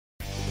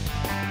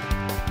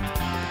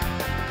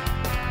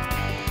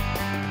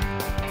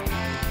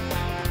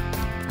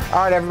All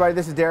right, everybody,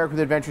 this is Derek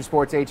with Adventure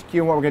Sports HQ,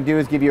 and what we're going to do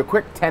is give you a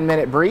quick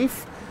 10-minute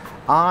brief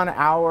on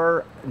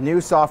our new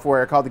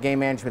software called the Game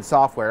Management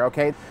Software,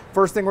 okay?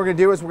 First thing we're going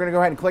to do is we're going to go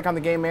ahead and click on the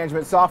Game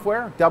Management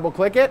Software,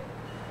 double-click it,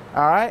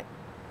 all right?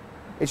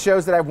 It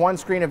shows that I have one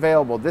screen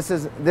available. This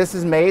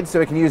is made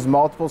so it can use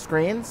multiple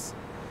screens,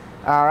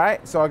 all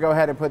right? So I'll go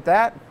ahead and put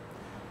that.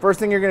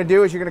 First thing you're going to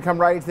do is you're going to come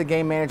right into the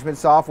Game Management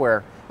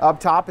Software. Up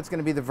top, it's going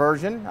to be the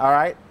version, all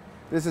right?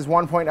 This is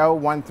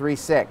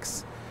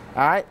 1.0136.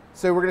 All right,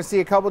 so we're going to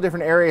see a couple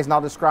different areas, and I'll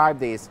describe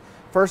these.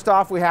 First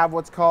off, we have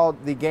what's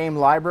called the game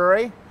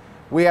library.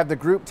 We have the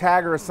group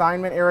tag or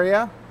assignment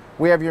area.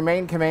 We have your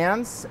main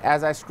commands.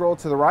 As I scroll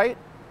to the right,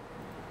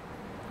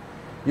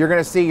 you're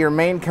going to see your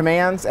main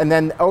commands, and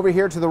then over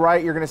here to the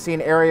right, you're going to see an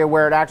area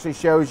where it actually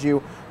shows you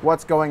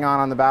what's going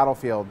on the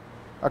battlefield.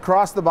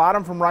 Across the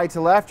bottom from right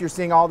to left, you're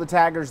seeing all the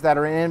taggers that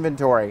are in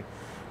inventory.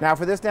 Now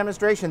for this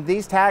demonstration,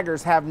 these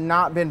taggers have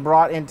not been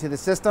brought into the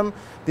system.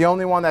 The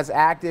only one that's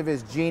active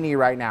is Genie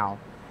right now.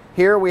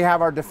 Here we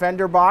have our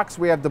defender box,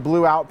 we have the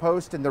blue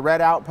outpost and the red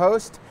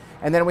outpost,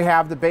 and then we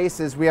have the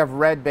bases, we have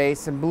red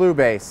base and blue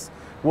base.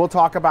 We'll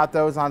talk about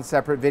those on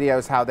separate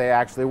videos, how they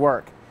actually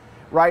work.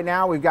 Right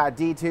now we've got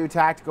D2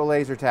 Tactical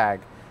Laser Tag.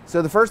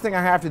 So the first thing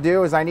I have to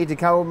do is I need to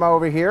come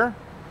over here,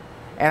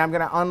 and I'm going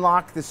to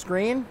unlock the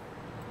screen.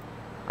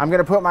 I'm going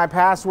to put my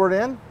password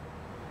in.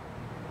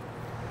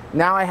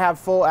 Now I have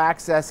full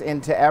access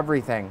into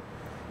everything.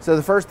 So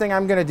the first thing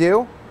I'm going to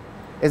do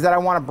is that I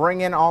want to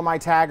bring in all my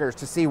taggers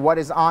to see what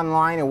is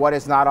online and what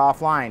is not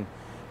offline.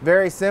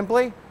 Very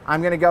simply,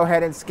 I'm going to go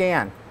ahead and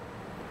scan.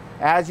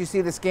 As you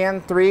see the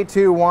scan 3,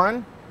 2,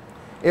 1,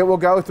 it will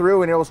go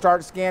through and it will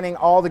start scanning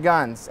all the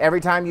guns. Every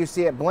time you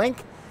see it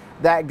blink,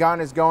 that gun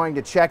is going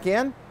to check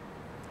in.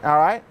 All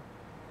right.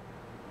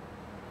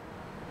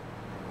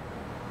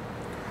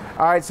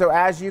 All right, so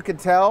as you can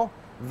tell,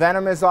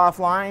 Venom is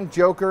offline,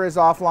 Joker is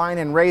offline,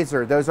 and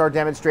Razor. Those are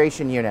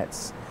demonstration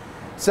units.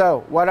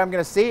 So what I'm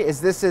going to see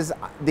is this is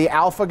the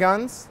Alpha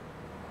guns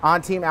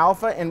on Team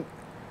Alpha and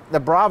the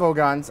Bravo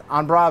guns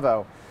on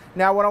Bravo.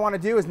 Now what I want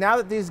to do is, now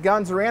that these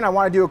guns are in, I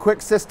want to do a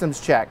quick systems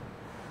check.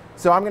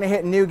 So I'm going to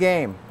hit New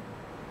Game.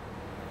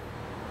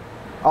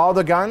 All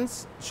the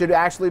guns should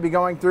actually be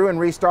going through and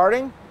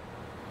restarting.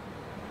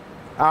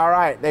 All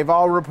right, they've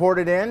all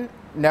reported in.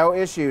 No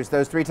issues.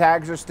 Those 3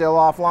 tags are still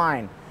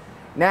offline.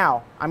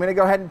 Now, I'm going to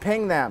go ahead and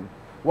ping them.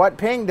 What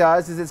ping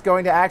does is it's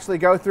going to actually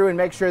go through and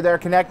make sure they're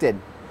connected.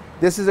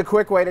 This is a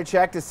quick way to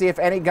check to see if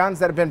any guns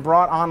that have been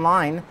brought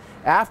online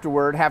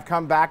afterward have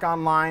come back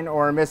online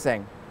or are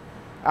missing.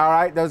 All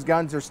right, those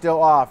guns are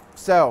still off.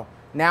 So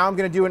now I'm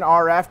going to do an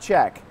RF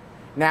check.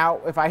 Now,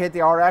 if I hit the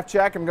RF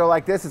check and go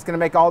like this, it's going to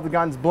make all the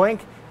guns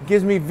blink. It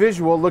gives me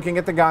visual looking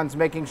at the guns,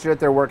 making sure that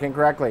they're working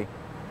correctly.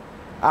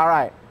 All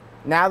right.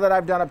 Now that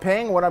I've done a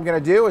ping, what I'm going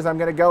to do is I'm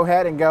going to go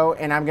ahead and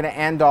I'm going to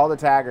end all the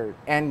taggers,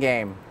 end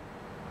game.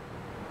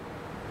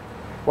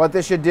 What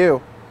this should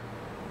do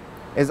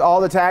is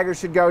all the taggers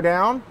should go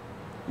down.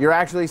 You're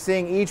actually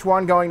seeing each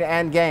one going to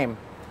end game.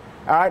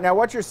 All right, now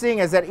what you're seeing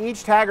is that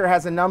each tagger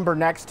has a number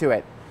next to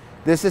it.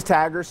 This is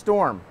Tagger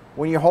Storm.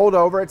 When you hold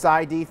over, it's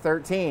ID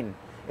 13.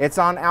 It's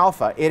on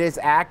Alpha. It is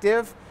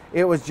active.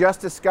 It was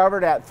just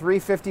discovered at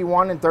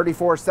 3:51 and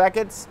 34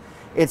 seconds.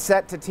 It's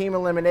set to team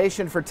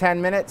elimination for 10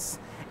 minutes.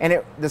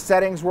 And the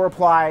settings were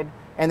applied,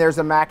 and there's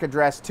a MAC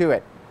address to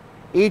it.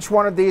 Each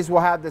one of these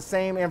will have the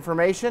same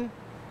information.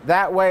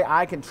 That way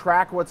I can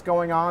track what's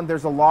going on.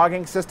 There's a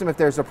logging system. If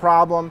there's a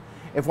problem,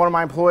 if one of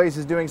my employees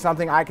is doing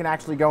something, I can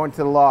actually go into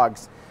the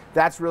logs.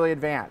 That's really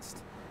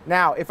advanced.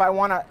 Now, if I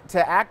want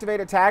to activate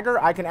a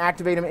tagger, I can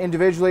activate them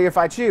individually if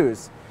I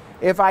choose.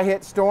 If I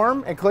hit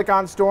Storm and click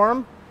on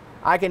Storm,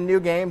 I can New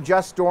Game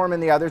just Storm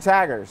and the other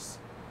taggers.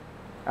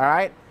 All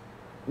right?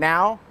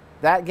 Now,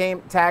 that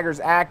game tagger's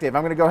active.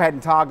 I'm going to go ahead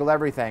and toggle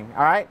everything.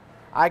 All right,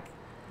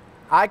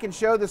 I can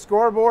show the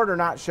scoreboard or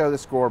not show the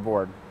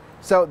scoreboard.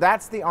 So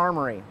that's the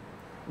armory.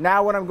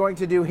 Now what I'm going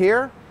to do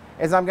here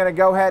is I'm going to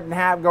go ahead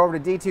and go over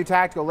to D2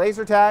 Tactical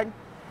Laser Tag,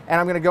 and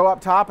I'm going to go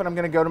up top and I'm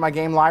going to go to my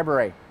game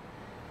library.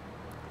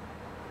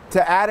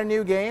 To add a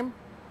new game,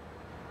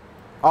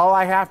 all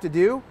I have to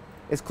do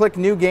is click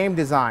New Game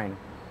Design.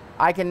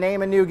 I can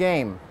name a new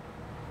game.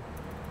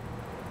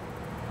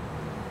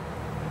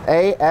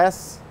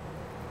 AS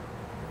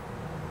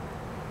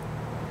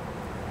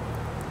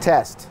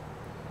Test.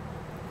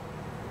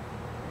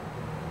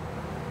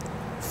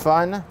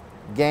 Fun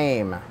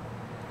game. All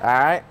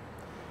right.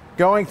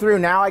 Going through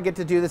now, I get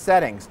to do the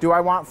settings. Do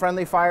I want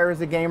friendly fire as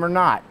a game or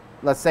not?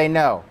 Let's say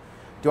no.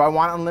 Do I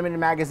want unlimited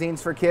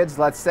magazines for kids?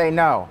 Let's say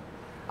no.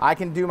 I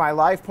can do my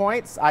life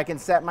points. I can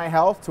set my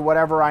health to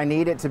whatever I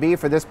need it to be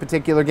for this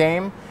particular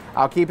game.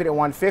 I'll keep it at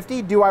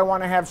 150. Do I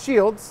want to have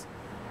shields?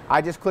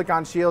 I just click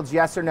on shields,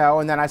 yes or no,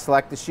 and then I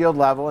select the shield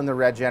level and the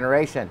red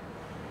generation.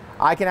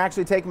 I can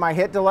actually take my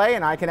hit delay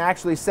and I can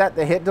actually set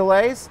the hit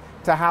delays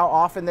to how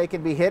often they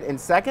can be hit in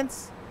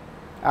seconds.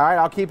 All right,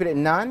 I'll keep it at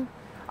none.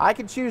 I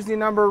can choose the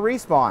number of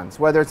respawns,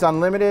 whether it's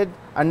unlimited,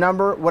 a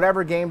number,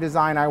 whatever game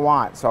design I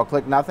want. So I'll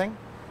click nothing.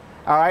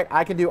 All right,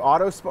 I can do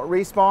auto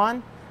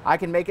respawn. I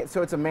can make it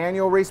so it's a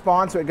manual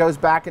respawn, so it goes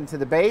back into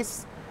the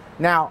base.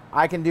 Now,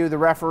 I can do the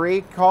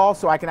referee call,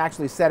 so I can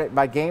actually set it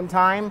by game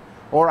time,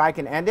 or I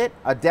can end it,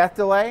 a death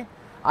delay.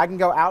 I can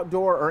go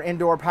outdoor or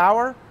indoor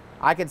power.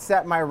 I can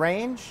set my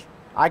range.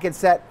 I can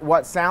set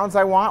what sounds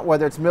I want,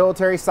 whether it's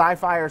military,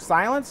 sci-fi, or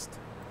silenced.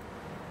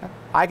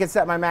 I can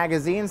set my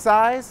magazine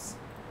size.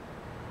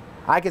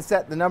 I can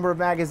set the number of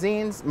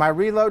magazines, my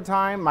reload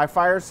time, my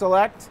fire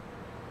select,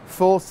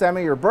 full,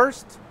 semi, or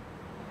burst,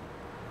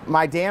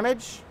 my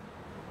damage,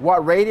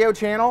 what radio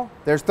channel.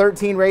 There's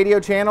 13 radio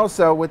channels,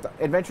 so with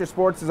Adventure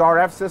Sports'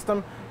 RF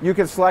system, you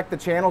can select the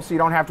channel so you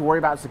don't have to worry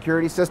about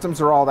security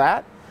systems or all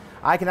that.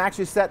 I can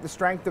actually set the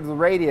strength of the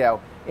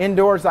radio.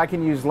 Indoors, I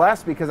can use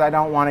less because I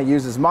don't want to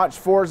use as much.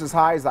 4 is as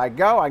high as I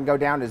can go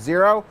down to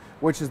 0,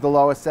 which is the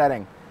lowest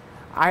setting.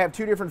 I have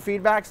 2 different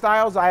feedback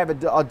styles. I have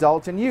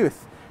adult and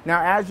youth.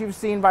 Now, as you've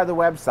seen by the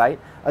website,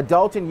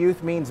 adult and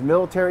youth means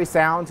military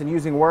sounds and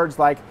using words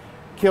like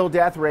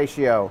kill-death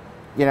ratio.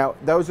 You know,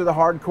 those are the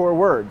hardcore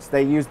words.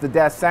 They use the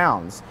death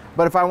sounds.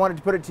 But if I wanted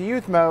to put it to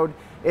youth mode,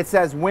 it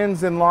says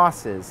wins and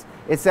losses.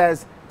 It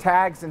says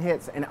tags and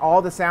hits, and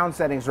all the sound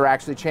settings are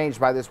actually changed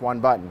by this one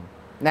button.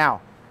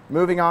 Now,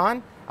 moving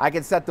on, I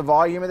can set the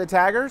volume of the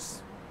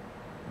taggers,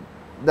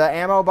 the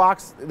ammo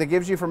box that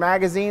gives you for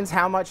magazines,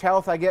 how much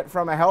health I get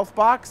from a health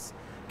box,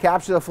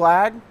 capture the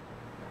flag.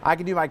 I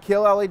can do my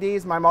kill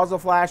LEDs, my muzzle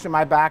flash, and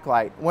my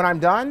backlight. When I'm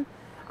done,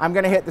 I'm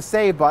going to hit the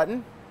save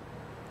button,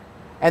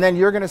 and then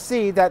you're going to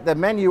see that the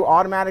menu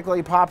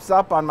automatically pops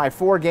up on my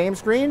 4 game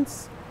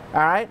screens. All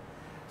right,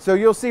 so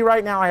you'll see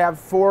right now I have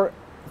four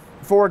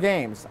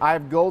games. I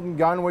have Golden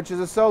Gun, which is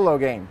a solo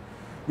game.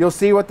 You'll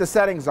see what the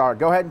settings are.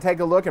 Go ahead and take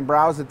a look and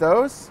browse at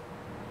those.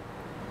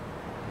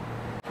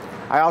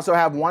 I also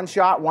have 1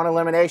 shot, 1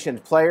 elimination.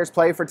 Players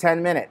play for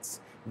 10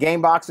 minutes.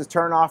 Game boxes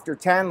turn off after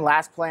 10.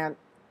 Last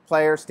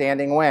player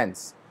standing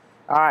wins.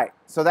 All right,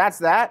 so that's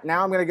that.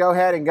 Now I'm going to go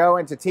ahead and go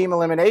into team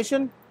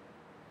elimination.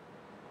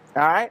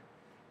 All right,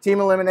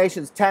 team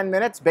elimination is 10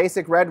 minutes.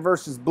 Basic red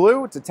versus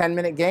blue. It's a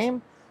 10-minute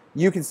game.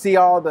 You can see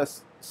all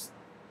this,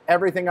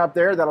 everything up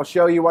there that'll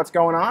show you what's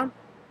going on.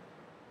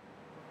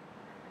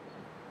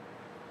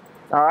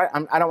 All right,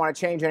 I don't want to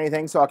change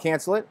anything, so I'll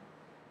cancel it.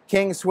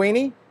 King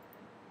Sweeney,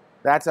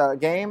 that's a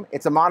game.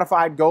 It's a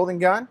modified Golden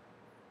Gun,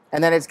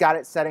 and then it's got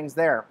its settings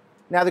there.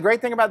 Now, the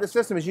great thing about this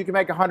system is you can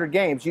make 100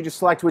 games. You just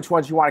select which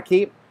ones you want to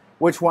keep,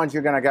 which ones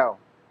you're going to go.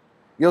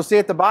 You'll see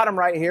at the bottom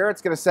right here,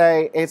 it's going to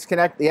say the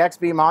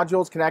XB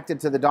module is connected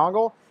to the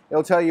dongle.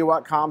 It'll tell you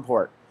what COM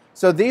port.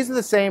 So these are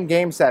the same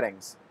game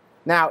settings.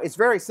 Now, it's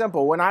very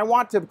simple. When I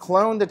want to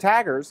clone the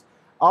taggers,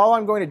 all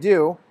I'm going to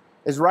do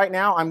is right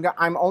now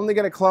I'm only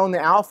going to clone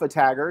the alpha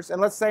taggers. And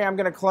let's say I'm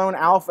going to clone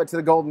alpha to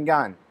the Golden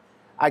Gun.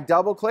 I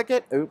double click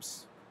it.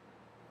 Oops.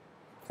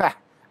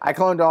 I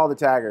cloned all the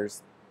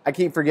taggers. I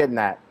keep forgetting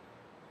that.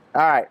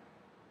 All right.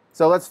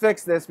 So let's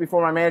fix this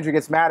before my manager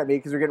gets mad at me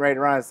because we're getting ready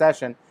to run a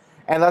session.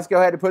 And let's go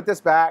ahead and put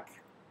this back.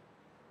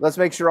 Let's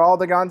make sure all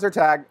the guns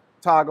are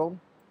toggled.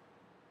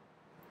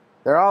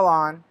 They're all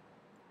on.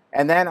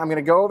 And then I'm going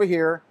to go over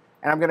here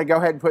and I'm going to go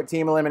ahead and put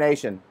team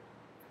elimination.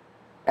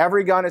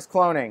 Every gun is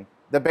cloning.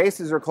 The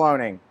bases are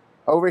cloning.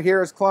 Over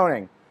here is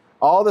cloning.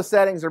 All the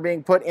settings are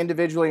being put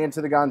individually into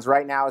the guns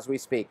right now as we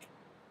speak.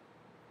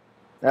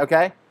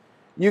 Okay?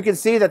 You can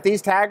see that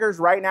these taggers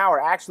right now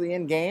are actually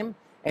in game,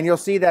 and you'll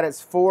see that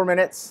it's 4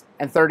 minutes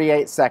and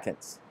 38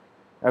 seconds.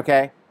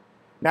 Okay?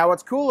 Now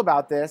what's cool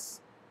about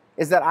this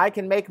is that I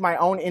can make my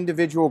own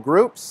individual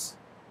groups.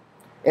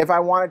 If I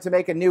wanted to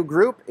make a new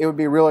group, it would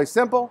be really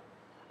simple.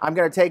 I'm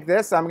going to take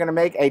this, I'm going to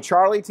make a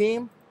Charlie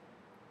team,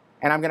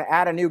 and I'm going to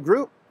add a new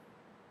group.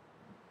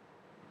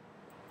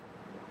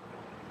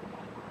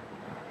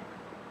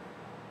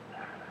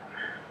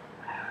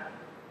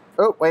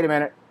 Oh, wait a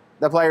minute.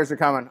 The players are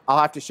coming. I'll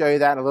have to show you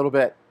that in a little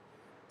bit.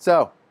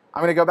 So,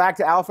 I'm going to go back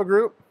to Alpha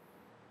Group.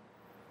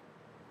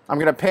 I'm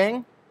going to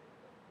ping.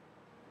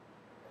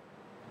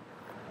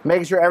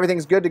 Making sure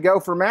everything's good to go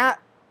for Matt.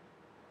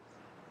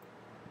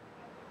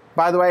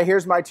 By the way,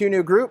 here's my 2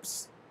 new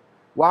groups.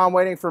 While I'm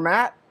waiting for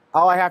Matt,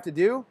 all I have to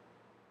do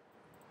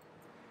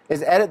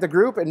is edit the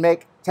group and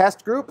make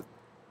test group.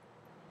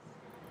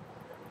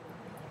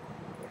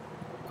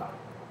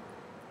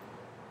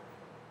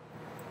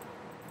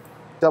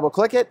 Double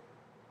click it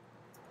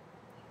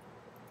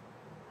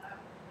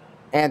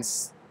and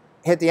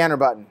hit the enter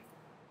button.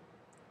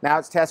 Now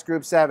it's test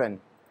group 7.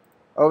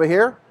 Over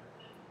here,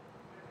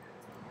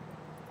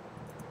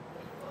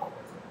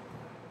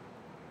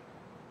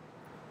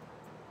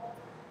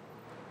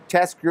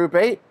 test group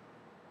 8,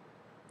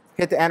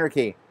 hit the enter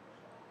key.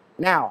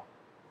 Now,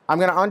 I'm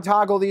going to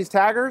untoggle these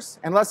taggers,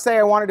 and let's say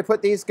I wanted to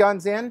put these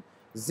guns in,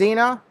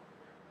 Xena,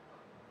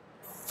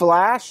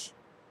 Flash.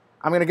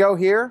 I'm going to go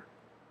here,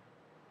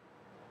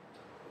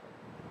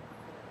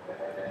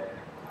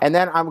 and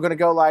then I'm going to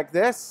go like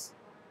this.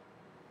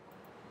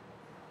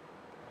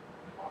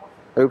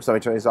 Oops, let me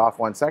turn these off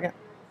 1 second.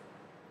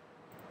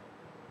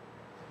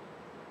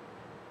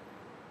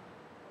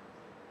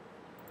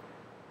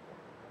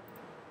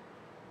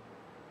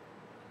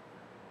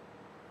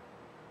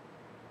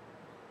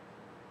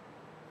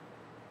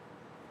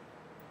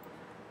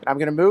 I'm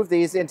going to move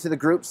these into the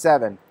group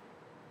 7.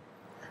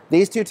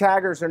 These two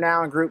taggers are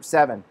now in group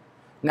 7.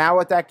 Now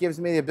what that gives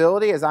me the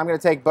ability is I'm going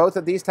to take both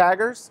of these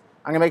taggers.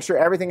 I'm going to make sure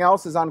everything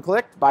else is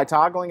unclicked by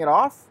toggling it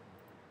off.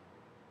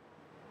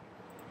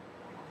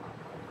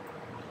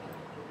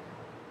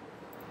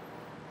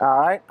 All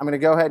right, I'm going to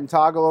go ahead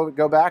and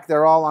go back.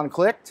 They're all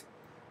unclicked.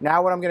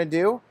 Now what I'm going to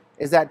do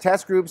is that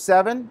test group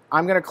 7,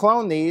 I'm going to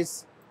clone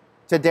these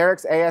to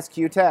Derek's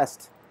ASQ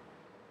test.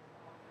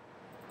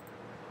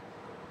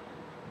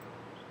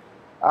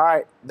 All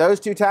right, those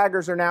two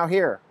taggers are now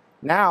here.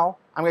 Now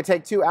I'm going to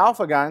take two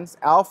alpha guns,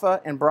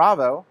 Alpha and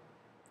Bravo,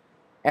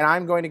 and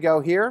I'm going to go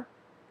here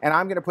and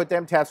I'm going to put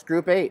them test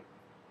group 8.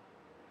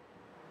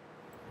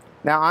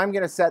 Now I'm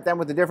going to set them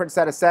with a different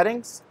set of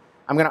settings.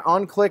 I'm going to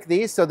unclick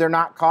these so they're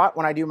not caught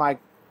when I do my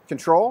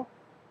control.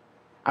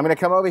 I'm going to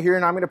come over here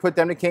and I'm going to put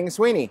them to King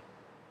Sweeney.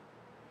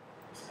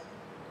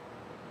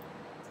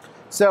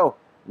 So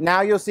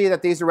now you'll see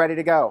that these are ready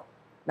to go.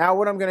 Now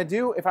what I'm going to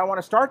do, if I want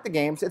to start the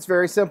games, it's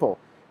very simple.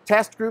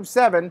 Test group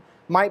 7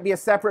 might be a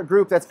separate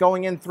group that's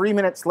going in 3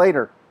 minutes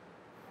later.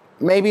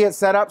 Maybe it's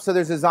set up so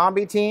there's a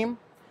zombie team.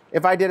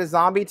 If I did a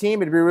zombie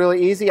team, it'd be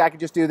really easy. I could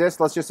just do this.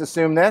 Let's just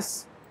assume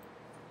this.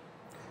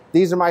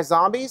 These are my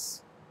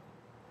zombies.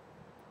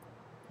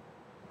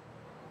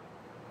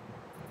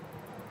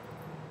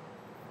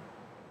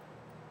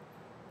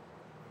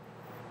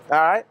 All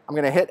right, I'm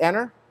going to hit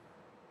enter.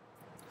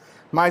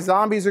 My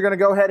zombies are going to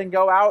go ahead and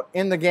go out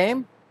in the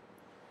game.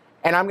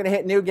 And I'm going to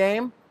hit new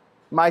game.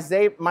 My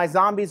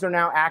zombies are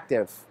now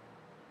active.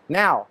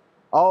 Now,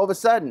 all of a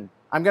sudden,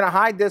 I'm going to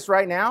hide this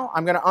right now.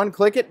 I'm going to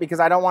unclick it because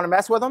I don't want to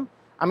mess with them.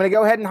 I'm going to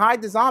go ahead and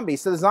hide the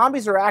zombies. So the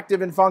zombies are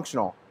active and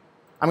functional.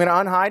 I'm going to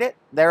unhide it.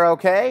 They're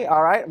okay.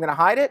 All right, I'm going to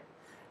hide it.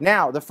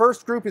 Now, the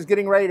first group is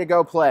getting ready to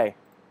go play.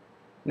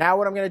 Now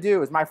what I'm going to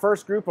do is my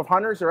first group of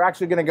hunters are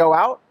actually going to go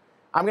out.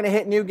 I'm going to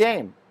hit new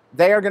game.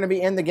 They are going to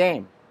be in the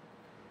game.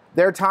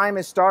 Their time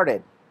has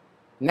started.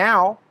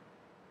 Now,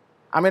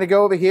 I'm going to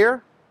go over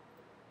here,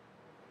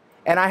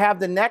 and I have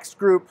the next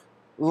group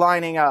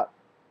lining up.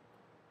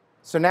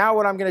 So now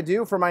what I'm going to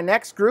do for my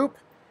next group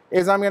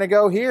is I'm going to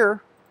go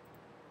here,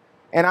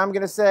 and I'm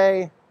going to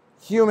say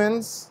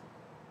humans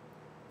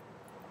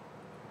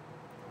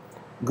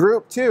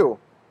group 2,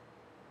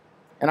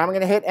 and I'm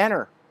going to hit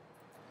enter.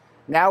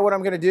 Now what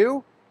I'm going to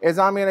do is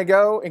I'm going to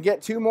go and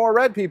get 2 more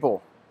red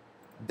people.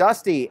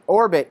 Dusty,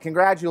 Orbit,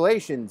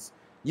 congratulations.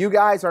 You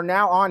guys are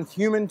now on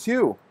human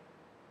 2.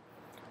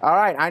 All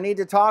right, I need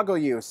to toggle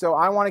you. So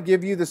I want to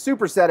give you the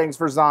super settings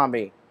for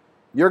zombie.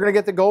 You're going to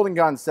get the golden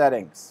gun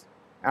settings.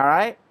 All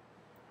right.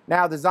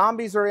 Now the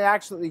zombies are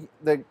actually,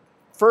 the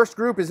first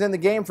group is in the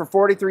game for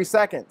 43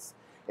 seconds.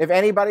 If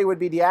anybody would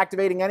be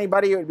deactivating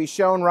anybody, it would be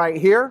shown right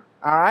here.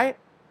 All right.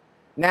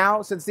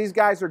 Now, since these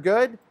guys are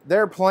good,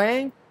 they're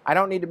playing. I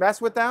don't need to mess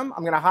with them.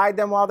 I'm going to hide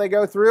them while they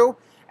go through.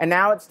 And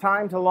now it's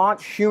time to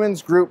launch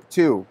Humans Group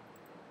 2.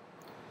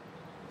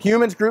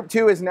 Humans Group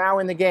 2 is now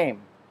in the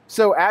game.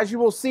 So as you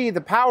will see,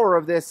 the power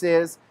of this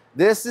is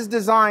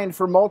designed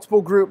for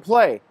multiple group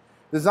play.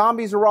 The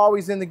zombies are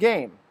always in the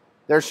game.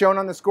 They're shown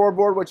on the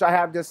scoreboard, which I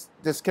have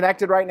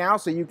disconnected right now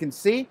so you can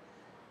see.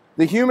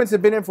 The humans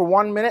have been in for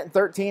 1 minute and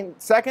 13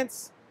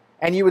 seconds,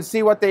 and you would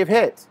see what they've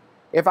hit.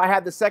 If I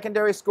had the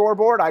secondary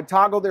scoreboard, I'd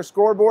toggle their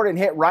scoreboard and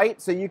hit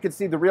right so you could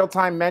see the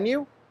real-time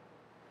menu.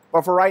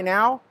 But for right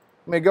now,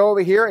 I'm going to go over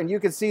here, and you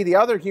can see the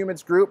other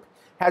humans group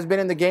has been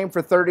in the game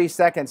for 30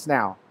 seconds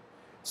now.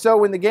 So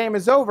when the game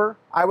is over,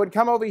 I would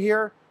come over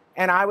here,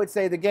 and I would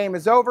say the game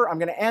is over. I'm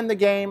going to end the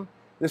game.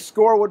 The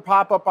score would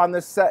pop up on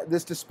this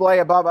display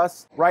above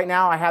us. Right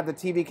now, I have the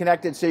TV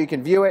connected so you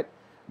can view it.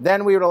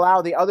 Then we would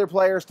allow the other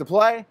players to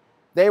play.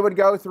 They would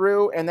go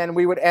through, and then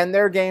we would end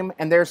their game,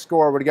 and their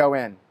score would go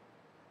in.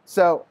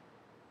 So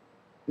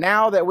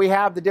now that we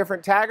have the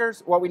different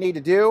taggers, what we need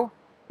to do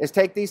is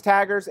take these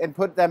taggers and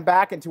put them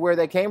back into where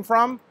they came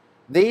from.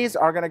 These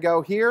are going to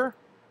go here,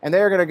 and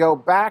they're going to go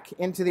back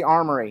into the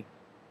armory.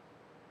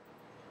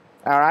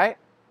 All right?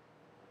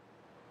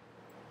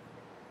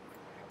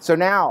 So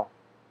now,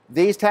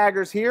 these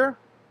taggers here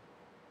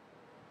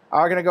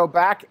are going to go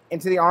back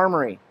into the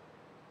armory.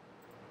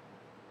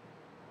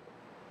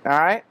 All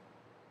right?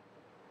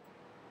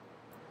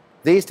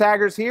 These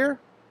taggers here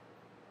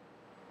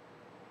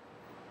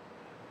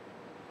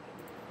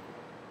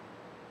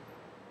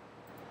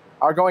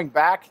are going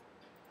back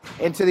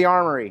into the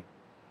armory.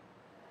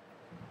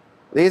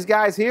 These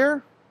guys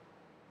here,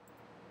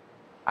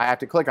 I have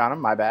to click on them,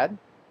 my bad,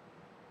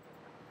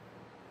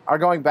 are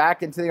going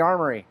back into the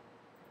armory.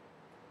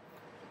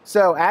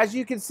 So as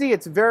you can see,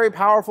 it's very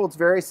powerful, it's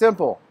very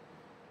simple.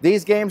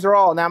 These games are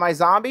all, now my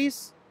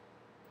zombies,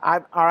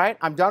 all right,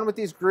 I'm done with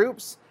these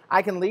groups.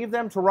 I can leave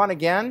them to run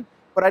again,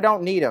 but I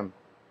don't need them.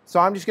 So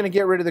I'm just going to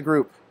get rid of the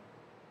group.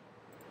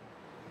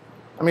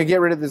 I'm going to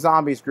get rid of the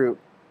zombies group.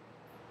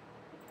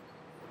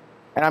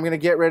 And I'm going to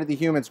get rid of the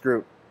humans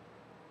group.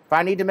 If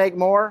I need to make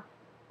more,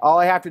 all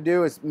I have to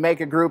do is make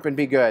a group and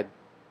be good.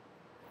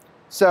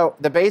 So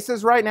the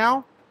bases right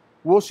now,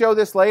 we'll show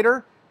this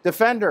later.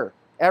 Defender,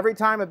 every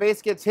time a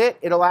base gets hit,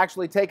 it'll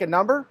actually take a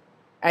number.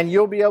 and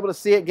you'll be able to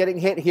see it getting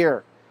hit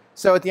here.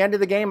 So at the end of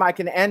the game, I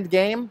can end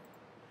game,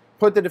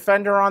 put the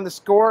defender on the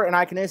score, and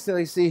I can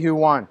instantly see who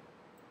won.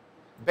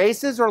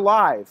 Bases are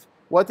live.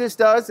 What this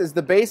does is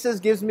the bases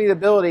gives me the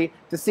ability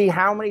to see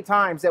how many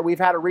times that we've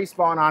had a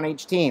respawn on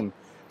each team.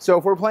 So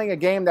if we're playing a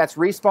game that's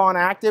respawn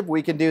active,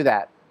 we can do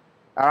that.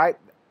 All right.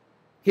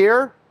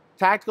 Here,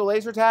 tactical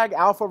laser tag,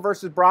 Alpha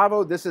versus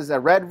Bravo. This is a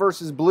red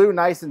versus blue,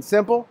 nice and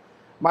simple.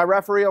 My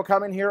referee will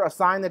come in here,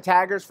 assign the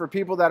taggers for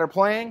people that are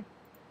playing.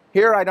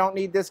 Here, I don't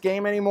need this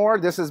game anymore.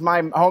 This is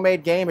my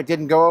homemade game. It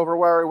didn't go over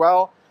very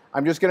well.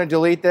 I'm just going to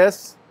delete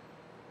this.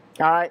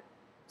 All right.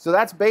 So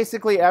that's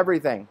basically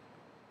everything.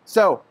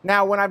 So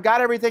now when I've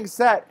got everything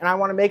set and I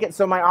want to make it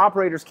so my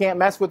operators can't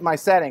mess with my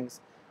settings,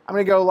 I'm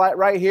going to go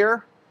right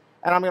here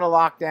and I'm going to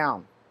lock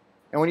down.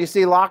 And when you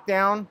see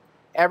lockdown,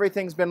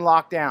 everything's been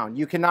locked down.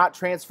 You cannot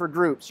transfer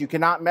groups. You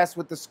cannot mess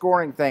with the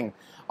scoring thing.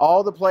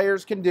 All the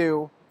players can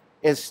do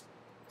is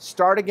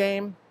start a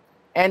game,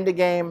 end a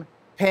game,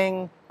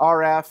 ping,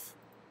 RF,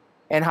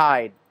 and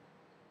hide,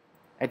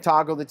 and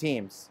toggle the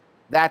teams.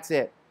 That's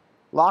it.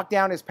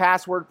 Lockdown is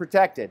password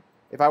protected.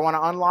 If I want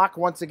to unlock,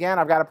 once again,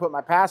 I've got to put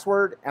my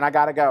password and I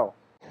got to go.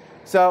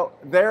 So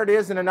there it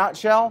is in a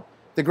nutshell.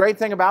 The great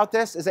thing about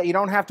this is that you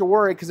don't have to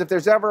worry, because if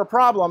there's ever a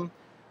problem,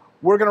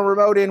 we're going to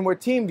remote in with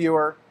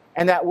TeamViewer,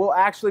 and that we'll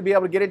actually be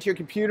able to get into your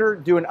computer,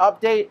 do an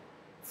update,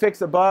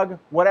 fix a bug,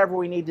 whatever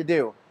we need to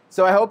do.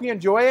 So I hope you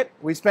enjoy it.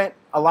 We spent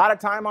a lot of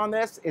time on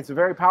this. It's a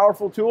very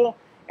powerful tool,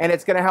 and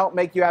it's going to help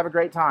make you have a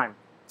great time.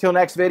 Till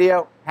next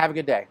video, have a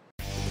good day.